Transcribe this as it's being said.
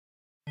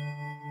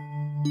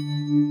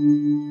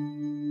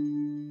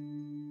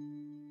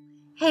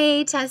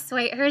Hey, Tess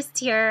Whitehurst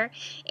here,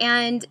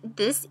 and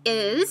this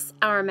is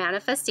our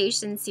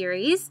manifestation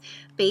series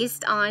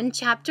based on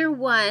Chapter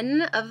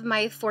 1 of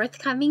my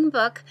forthcoming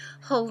book,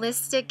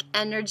 Holistic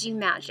Energy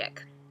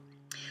Magic.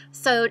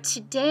 So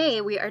today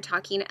we are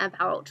talking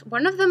about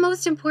one of the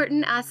most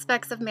important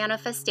aspects of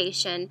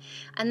manifestation,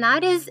 and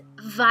that is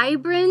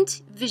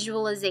vibrant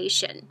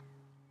visualization.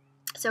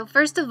 So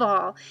first of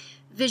all,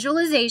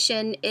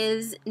 visualization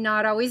is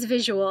not always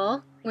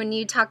visual. When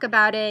you talk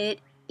about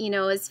it,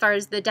 as far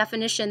as the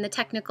definition, the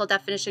technical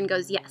definition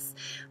goes, yes.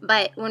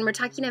 But when we're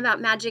talking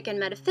about magic and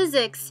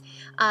metaphysics,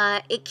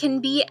 it can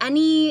be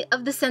any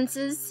of the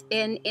senses,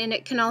 and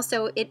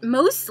it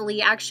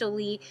mostly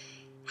actually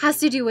has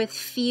to do with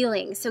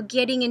feeling. So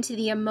getting into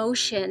the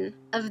emotion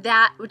of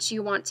that which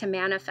you want to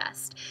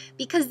manifest.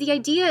 Because the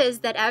idea is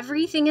that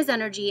everything is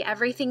energy,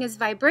 everything is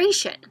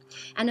vibration,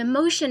 and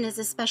emotion is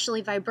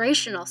especially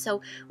vibrational.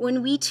 So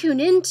when we tune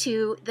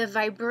into the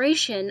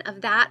vibration of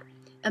that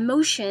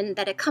emotion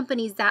that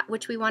accompanies that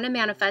which we want to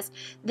manifest,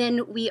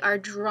 then we are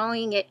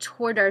drawing it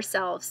toward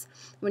ourselves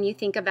when you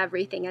think of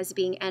everything as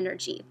being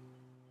energy.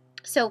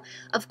 So,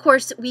 of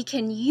course, we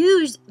can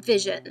use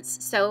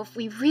visions. So if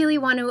we really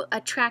want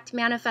to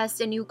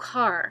manifest a new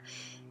car,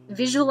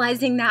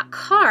 visualizing that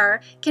car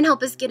can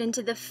help us get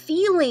into the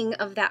feeling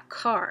of that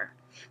car.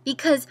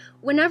 Because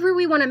whenever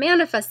we want to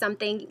manifest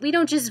something, we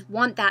don't just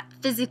want that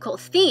physical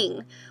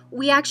thing.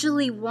 We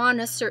actually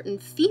want a certain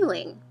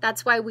feeling.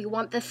 That's why we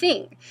want the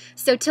thing.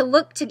 So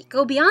to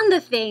go beyond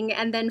the thing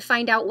and then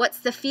find out what's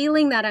the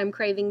feeling that I'm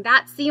craving,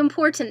 that's the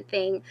important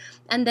thing.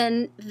 And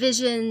then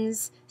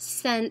visions,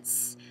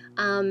 sense,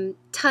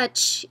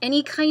 touch,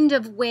 any kind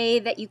of way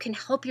that you can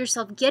help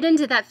yourself get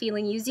into that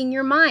feeling using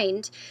your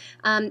mind,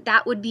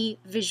 that would be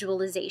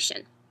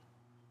visualization.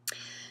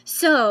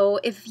 So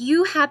if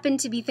you happen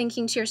to be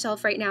thinking to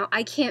yourself right now,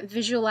 I can't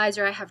visualize,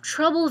 or I have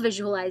trouble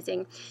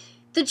visualizing,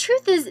 the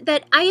truth is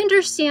that I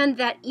understand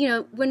that,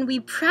 when we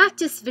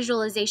practice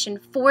visualization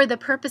for the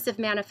purpose of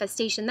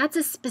manifestation, that's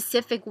a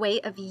specific way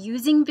of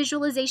using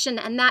visualization,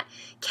 and that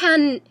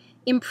can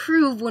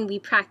improve when we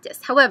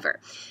practice. However,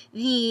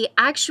 the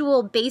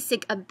actual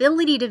basic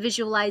ability to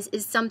visualize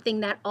is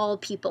something that all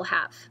people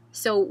have.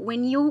 So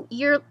when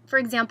for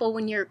example,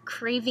 when you're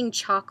craving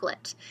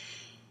chocolate,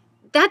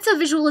 that's a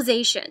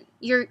visualization.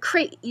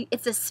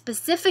 It's a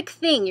specific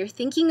thing. You're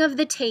thinking of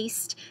the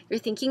taste, you're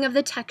thinking of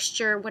the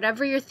texture,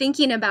 whatever you're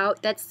thinking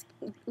about that's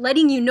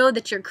letting you know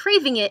that you're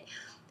craving it,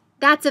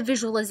 that's a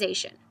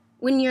visualization.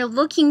 When you're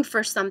looking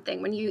for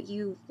something, when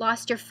you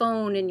lost your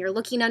phone and you're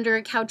looking under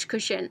a couch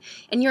cushion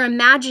and you're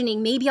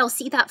imagining, maybe I'll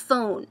see that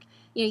phone.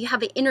 You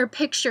have an inner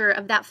picture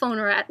of that phone,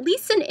 or at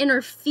least an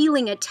inner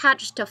feeling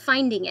attached to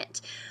finding it.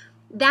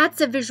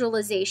 That's a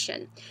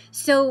visualization.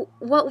 So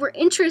what we're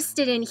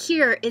interested in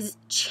here is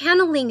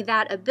channeling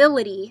that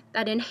ability,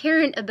 that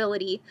inherent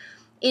ability,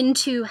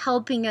 into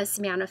helping us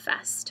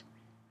manifest.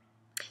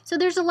 So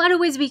there's a lot of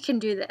ways we can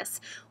do this.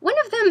 One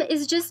of them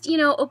is just,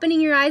 opening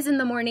your eyes in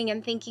the morning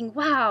and thinking,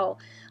 wow,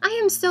 I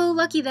am so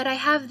lucky that I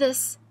have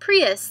this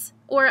Prius,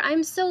 or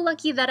I'm so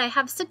lucky that I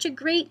have such a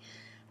great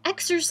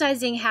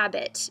exercising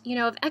habit,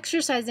 of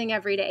exercising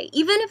every day.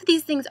 Even if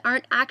these things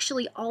aren't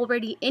actually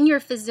already in your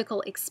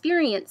physical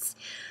experience,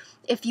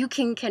 if you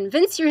can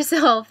convince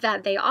yourself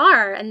that they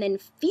are and then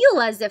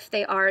feel as if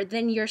they are,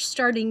 then you're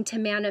starting to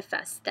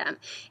manifest them.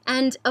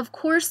 And of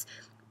course,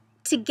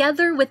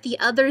 together with the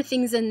other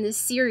things in this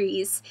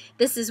series,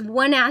 this is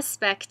one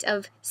aspect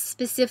of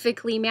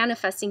specifically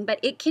manifesting,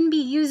 but it can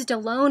be used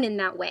alone in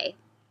that way.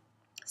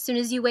 As soon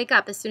as you wake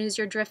up, as soon as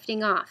you're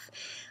drifting off.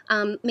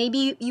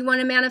 Maybe you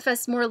want to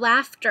manifest more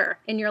laughter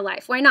in your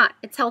life. Why not?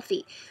 It's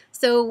healthy.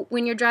 So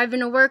when you're driving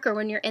to work or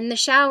when you're in the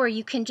shower,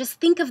 you can just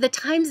think of the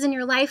times in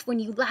your life when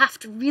you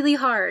laughed really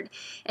hard,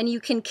 and you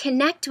can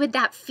connect with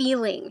that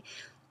feeling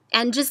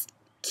and just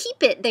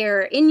keep it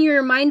there in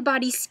your mind,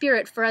 body,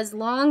 spirit for as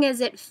long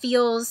as it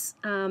feels,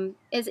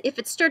 as if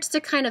it starts to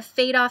kind of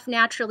fade off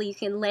naturally, you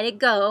can let it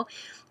go.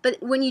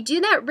 But when you do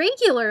that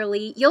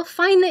regularly, you'll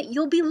find that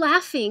you'll be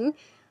laughing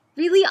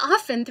really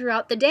often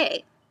throughout the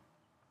day.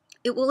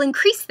 It will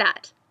increase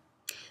that.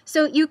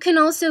 So you can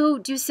also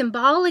do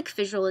symbolic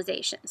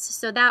visualizations.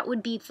 So that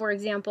would be, for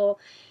example,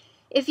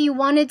 if you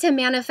wanted to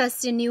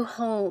manifest a new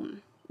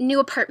home, new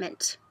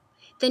apartment,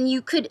 then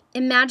you could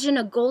imagine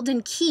a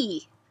golden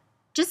key,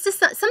 just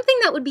something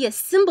that would be a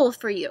symbol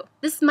for you.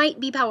 This might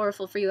be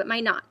powerful for you, it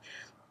might not,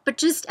 but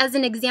just as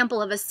an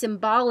example of a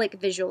symbolic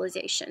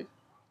visualization.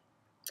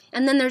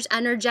 And then there's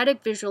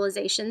energetic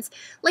visualizations,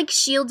 like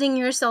shielding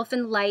yourself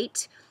in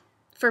light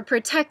for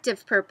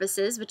protective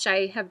purposes, which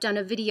I have done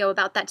a video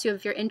about that too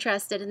if you're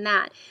interested in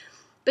that.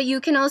 But you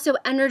can also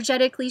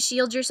energetically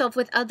shield yourself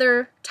with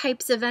other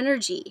types of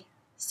energy.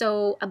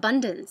 So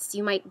abundance,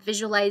 you might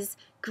visualize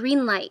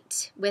green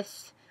light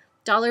with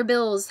dollar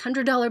bills,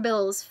 $100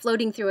 bills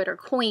floating through it, or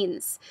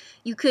coins.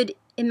 You could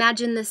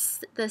imagine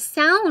the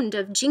sound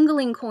of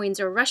jingling coins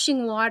or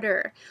rushing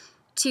water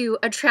to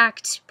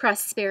attract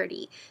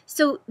prosperity.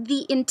 So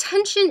the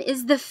intention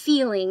is the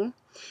feeling,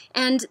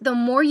 And the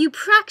more you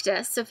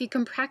practice, so if you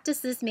can practice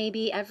this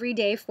maybe every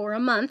day for a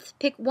month,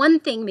 pick one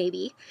thing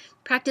maybe,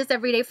 practice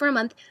every day for a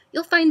month,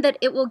 you'll find that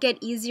it will get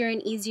easier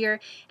and easier.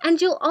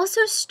 And you'll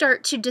also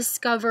start to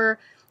discover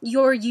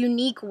your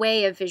unique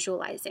way of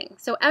visualizing.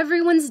 So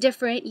everyone's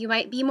different. You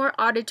might be more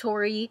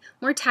auditory,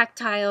 more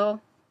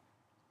tactile.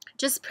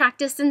 Just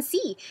practice and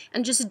see,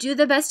 and just do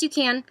the best you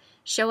can.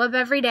 Show up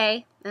every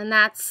day, and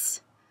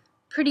that's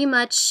pretty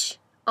much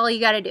all you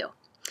got to do.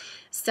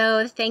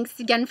 So thanks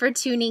again for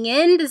tuning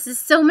in. This is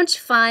so much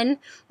fun.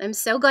 I'm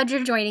so glad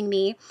you're joining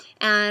me,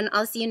 and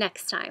I'll see you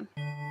next time.